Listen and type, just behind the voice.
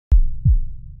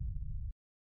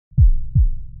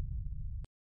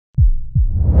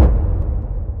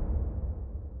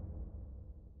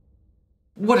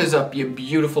What is up, you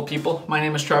beautiful people? My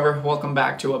name is Trevor. Welcome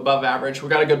back to Above Average. We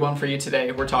got a good one for you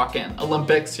today. We're talking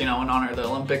Olympics, in honor of the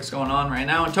Olympics going on right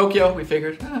now in Tokyo. We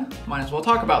figured, might as well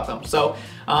talk about them. So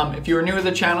if you are new to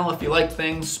the channel, if you like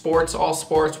things, sports, all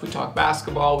sports, we talk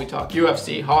basketball, we talk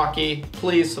UFC, hockey,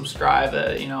 please subscribe.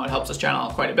 It helps this channel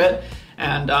out quite a bit.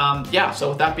 And so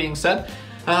with that being said,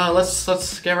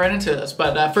 let's get right into this.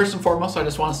 But first and foremost, I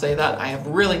just want to say that I have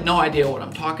really no idea what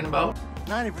I'm talking about.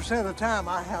 90% of the time,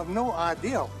 I have no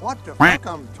idea what the fuck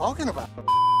I'm talking about.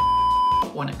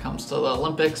 When it comes to the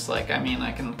Olympics, I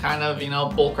can kind of,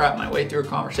 bullcrap my way through a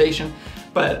conversation,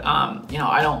 but,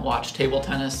 I don't watch table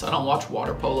tennis, I don't watch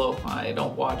water polo, I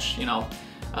don't watch,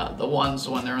 the ones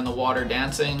when they're in the water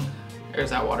dancing. There's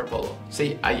that water polo.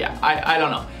 See, I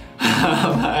don't know.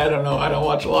 I don't know, I don't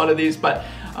watch a lot of these, but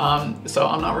so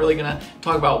I'm not really gonna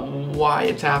talk about why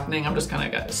it's happening. I'm just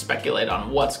gonna speculate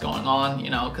on what's going on,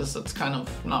 because it's kind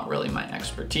of not really my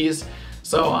expertise.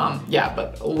 So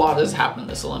but a lot has happened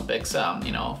this Olympics,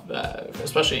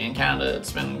 especially in Canada.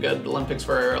 It's been good Olympics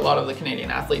for a lot of the Canadian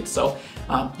athletes. So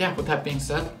with that being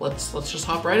said, let's just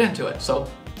hop right into it. So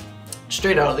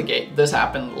straight out of the gate, this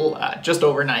happened just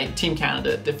overnight. Team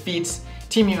Canada defeats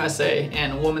Team USA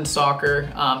in women's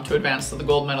soccer to advance to the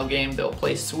gold medal game. They'll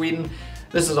play Sweden.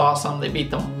 This is awesome. They beat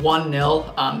them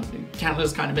 1-0.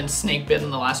 Canada's kind of been snake bitten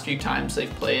the last few times they've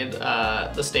played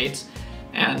the States.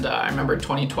 And I remember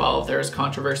 2012, there was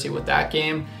controversy with that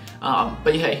game.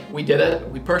 But hey, we did it.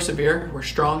 We persevere. We're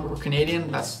strong. We're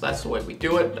Canadian. That's the way we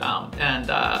do it.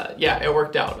 It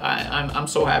worked out. I'm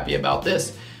so happy about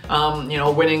this.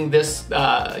 Winning this,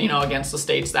 against the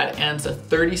States, that ends a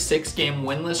 36-game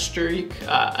winless streak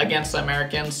against the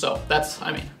Americans. So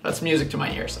that's music to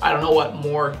my ears. I don't know what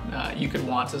more you could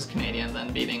want as Canadian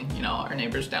than beating, our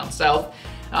neighbors down south.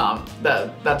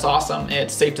 That's awesome.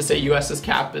 It's safe to say US's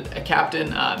captain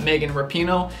Megan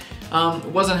Rapinoe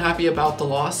wasn't happy about the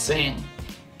loss, saying,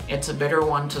 "It's a bitter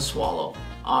one to swallow.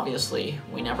 Obviously,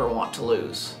 we never want to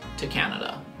lose to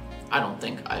Canada. I don't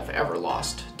think I've ever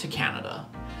lost to Canada."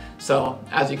 So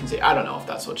as you can see, I don't know if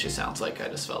that's what she sounds like. I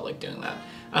just felt like doing that.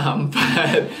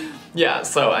 But yeah,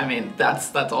 so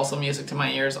that's also music to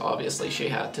my ears. Obviously, she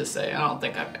had to say, "I don't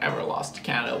think I've ever lost to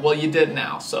Canada." Well, you did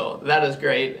now, so that is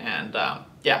great. And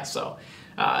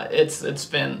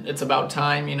it's about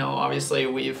time. Obviously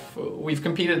we've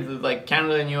competed like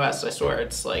Canada and US. I swear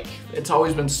it's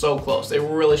always been so close. They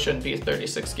really shouldn't be a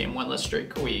 36-game winless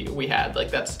streak we had.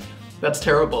 That's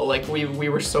terrible. We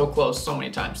were so close so many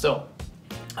times. So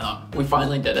we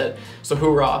finally did it. So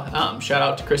hoorah. Shout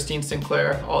out to Christine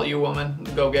Sinclair. All you women,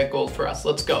 go get gold for us.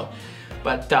 Let's go.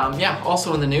 But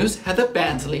also in the news, Heather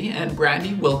Bansley and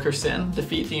Brandy Wilkerson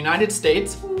defeat the United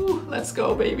States. Ooh, let's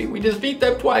go, baby. We just beat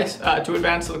them twice to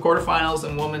advance to the quarterfinals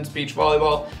in women's beach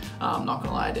volleyball. I'm not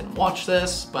gonna lie, I didn't watch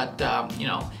this, but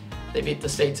they beat the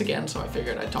States again, so I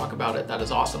figured I'd talk about it. That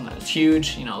is awesome. That is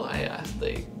huge.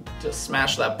 They just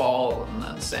smashed that ball in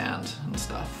the sand and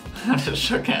stuff. I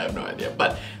have no idea,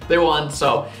 but they won.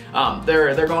 So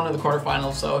they're going to the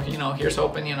quarterfinals. So here's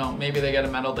hoping maybe they get a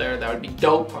medal there. That would be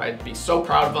dope. I'd be so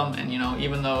proud of them. And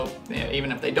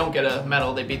even if they don't get a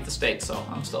medal, they beat the States. So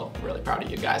I'm still really proud of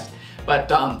you guys.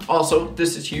 But also,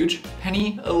 this is huge.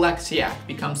 Penny Oleksiak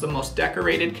becomes the most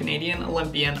decorated Canadian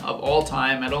Olympian of all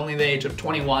time at only the age of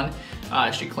 21.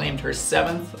 She claimed her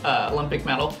 7th Olympic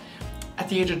medal at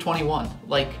the age of 21.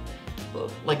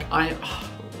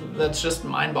 That's just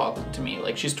mind-boggling to me.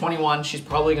 She's 21, she's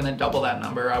probably gonna double that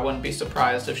number. I wouldn't be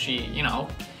surprised if she's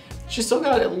still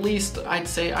got at least, I'd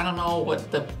say, I don't know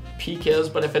what the peak is,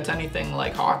 but if it's anything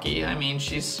like hockey,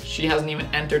 she hasn't even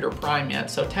entered her prime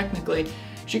yet. So technically,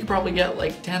 she could probably get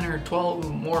 10 or 12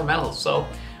 more medals. So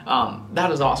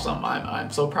that is awesome. I'm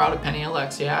so proud of Penny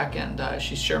Oleksiak, and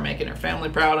she's sure making her family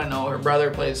proud. I know her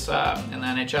brother plays in the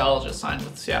NHL, just signed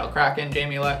with the Seattle Kraken,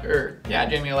 Jamie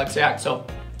Oleksiak. So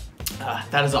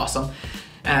that is awesome.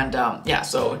 And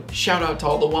so shout out to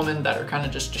all the women that are kind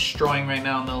of just destroying right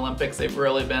now in the Olympics. They've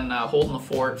really been holding the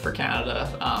fort for Canada.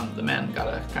 The men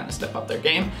gotta kind of step up their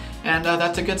game, and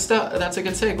that's a good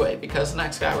segue, because the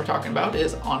next guy we're talking about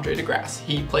is Andre de Grasse.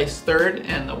 He placed 3rd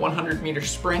in the 100-meter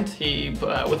sprint. He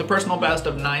with a personal best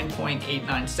of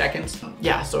 9.89 seconds.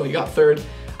 So he got 3rd.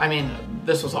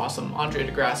 This was awesome. Andre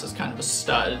de Grasse is kind of a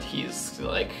stud. He's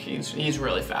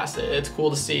really fast. It's cool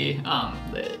to see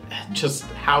just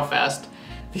how fast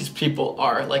these people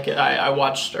are. I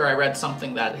watched, or I read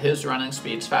something that his running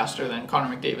speed's faster than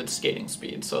Connor McDavid's skating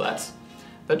speed. So that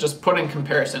just put in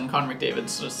comparison, Connor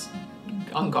McDavid's just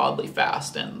ungodly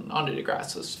fast, and Andre de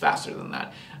Grasse is faster than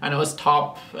that. I know his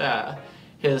top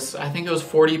I think it was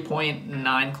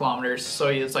 40.9 kilometers, so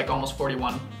it's like almost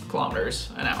 41 kilometers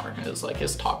an hour is like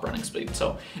his top running speed.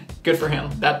 So good for him.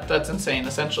 That's insane.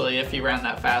 Essentially, if he ran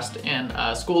that fast in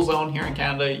a school zone here in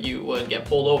Canada, you would get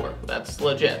pulled over. That's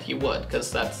legit. He would,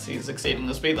 because he's exceeding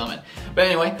the speed limit. But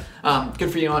anyway,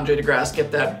 good for you, Andre de Grasse.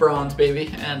 Get that bronze,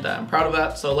 baby, and I'm proud of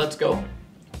that. So let's go.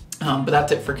 But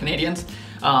that's it for Canadians.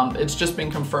 It's just been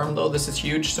confirmed though, this is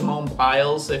huge. Simone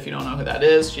Biles, if you don't know who that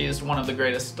is, she's one of the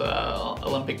greatest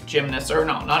Olympic gymnasts, or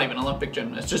no, not even Olympic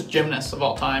gymnasts, just gymnasts of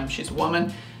all time. She's a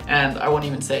woman, and I wouldn't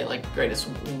even say like greatest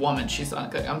woman. She's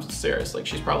not, I'm serious, like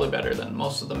she's probably better than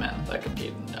most of the men that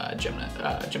compete in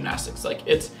gymnastics. Like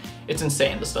it's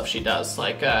insane the stuff she does.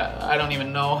 Like I don't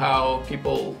even know how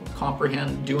people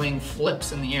comprehend doing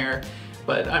flips in the air.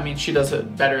 But I mean, she does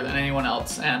it better than anyone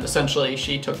else, and essentially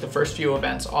she took the first few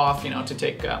events off, you know, to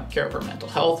take care of her mental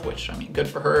health, which, I mean, good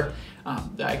for her.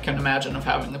 I can imagine of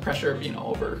having the pressure of, you know,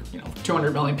 over,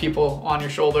 200 million people on your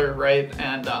shoulder, right?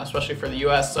 And especially for the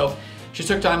US. So she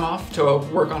took time off to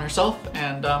work on herself,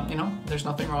 and you know, there's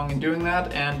nothing wrong in doing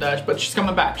that. And but she's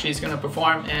coming back. She's going to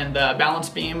perform in balance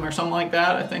beam or something like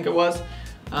that, I think it was.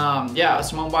 Yeah,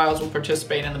 Simone Biles will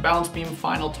participate in the balance beam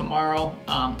final tomorrow.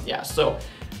 Yeah, so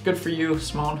good for you,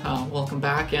 Simone. Welcome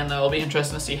back, and it'll be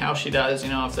interesting to see how she does. You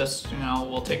know, if this,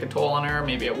 will take a toll on her.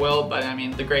 Maybe it will, but I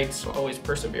mean, the greats always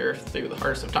persevere through the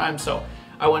hardest of times. So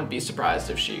I wouldn't be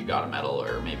surprised if she got a medal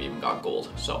or maybe even got gold.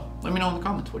 So let me know in the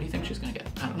comments. What do you think she's gonna get?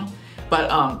 I don't know. But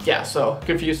yeah, so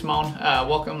good for you, Simone.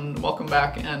 Welcome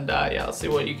back, and yeah, let's see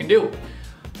what you can do.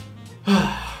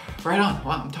 Right on.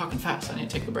 Wow, I'm talking fast. I need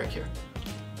to take a break here.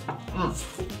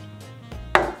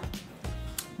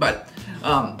 But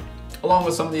along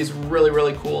with some of these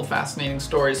really cool, fascinating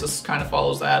stories, this kind of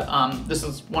follows that. This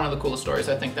is one of the coolest stories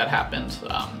I think that happened,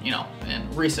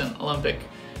 in recent Olympic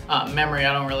memory.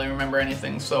 I don't really remember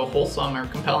anything so wholesome or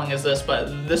compelling as this,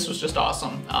 but this was just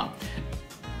awesome.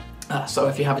 So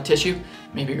if you have a tissue,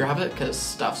 maybe grab it, because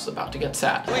stuff's about to get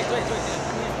sad. Wait.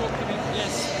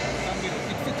 Yes, I'm good.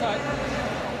 It's the time.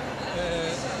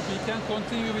 We can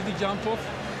continue with the jump off.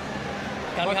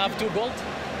 Can we have 2 gold?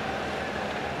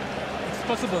 It's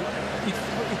possible. It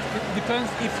depends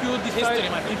if you decide.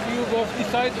 If you both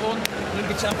decide on Will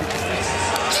be champions.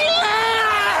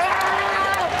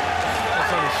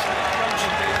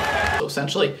 So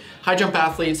essentially, high jump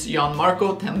athletes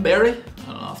Gianmarco Tamberi,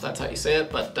 I don't know if that's how you say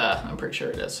it, but I'm pretty sure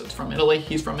it is. It's from Italy.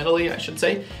 He's from Italy, I should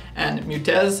say. And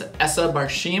Mutez Essa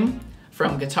Barshim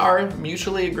from Qatar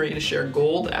mutually agreed to share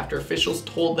gold after officials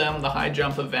told them the high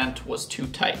jump event was too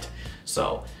tight.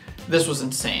 So this was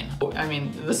insane. I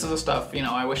mean, this is the stuff,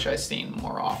 I wish I'd seen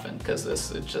more often, because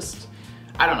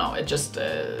I don't know, it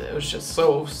was just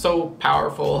so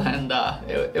powerful, and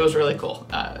it was really cool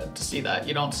to see that.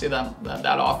 You don't see that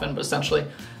often, but essentially,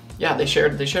 yeah, they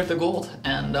shared the gold,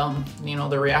 and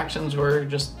the reactions were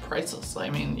just priceless. I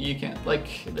mean, you can't,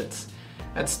 like,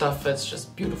 that stuff, it's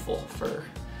just beautiful, for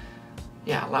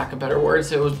lack of better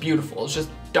words. It was beautiful. It's just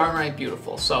darn right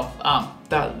beautiful. So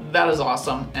that is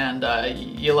awesome, and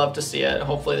you love to see it.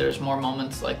 Hopefully there's more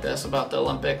moments like this about the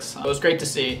Olympics. It was great to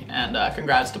see, and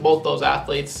congrats to both those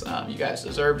athletes. You guys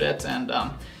deserved it, and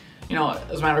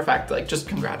as a matter of fact, like, just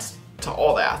congrats to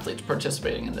all the athletes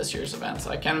participating in this year's events.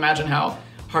 I can't imagine how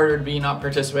hard it'd be not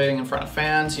participating in front of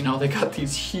fans. They got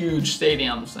these huge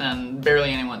stadiums and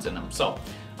barely anyone's in them. So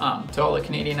to all the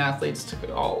Canadian athletes,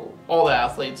 to all the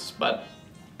athletes, but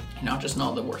just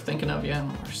know that we're thinking of you,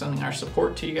 and we're sending our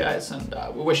support to you guys, and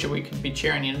we wish we could be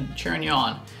cheering you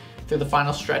on through the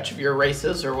final stretch of your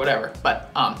races or whatever.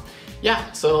 But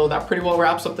yeah, so that pretty well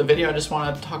wraps up the video. I just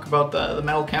want to talk about the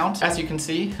medal count. As you can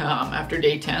see, after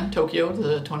day 10, Tokyo,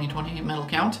 the 2020 medal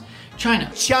count,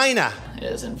 China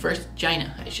is in first.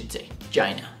 China, I should say.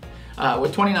 China.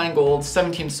 With 29 gold,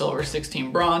 17 silver,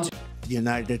 16 bronze.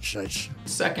 United States.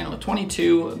 Second with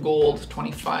 22 gold,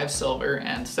 25 silver,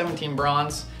 and 17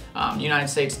 bronze. United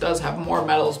States does have more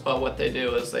medals, but what they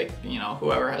do is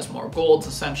whoever has more golds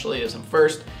essentially is in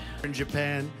first. In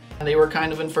Japan. And they were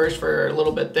kind of in first for a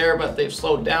little bit there, but they've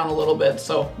slowed down a little bit.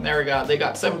 So there we go. They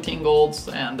got 17 golds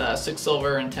and 6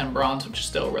 silver and 10 bronze, which is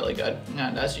still really good.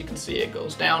 And as you can see, it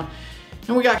goes down.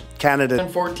 And we got Canada in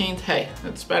 14th. Hey,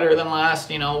 it's better than last.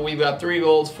 We've got 3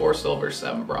 golds, 4 silver,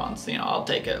 7 bronze. I'll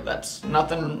take it. That's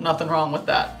nothing wrong with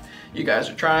that. You guys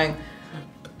are trying.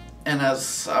 And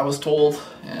as I was told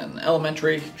in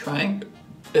elementary, trying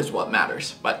is what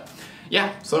matters. But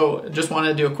yeah, so just wanted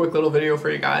to do a quick little video for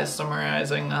you guys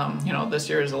summarizing, this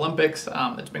year's Olympics.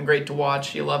 It's been great to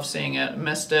watch. You love seeing it.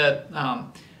 Missed it.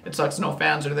 It sucks no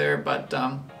fans are there, but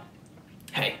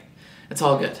hey, it's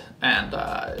all good. And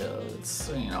it's,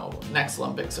 you know, next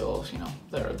Olympics, it'll, you know,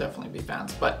 there'll definitely be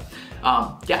fans. But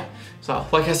yeah, so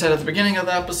like I said at the beginning of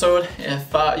the episode,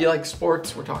 if you like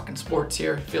sports, we're talking sports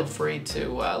here, feel free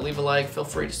to leave a like, feel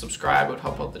free to subscribe. It would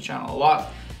help out the channel a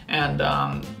lot. And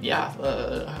yeah,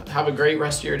 have a great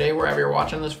rest of your day wherever you're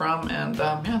watching this from. And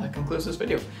yeah, that concludes this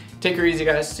video. Take her easy,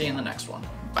 guys. See you in the next one.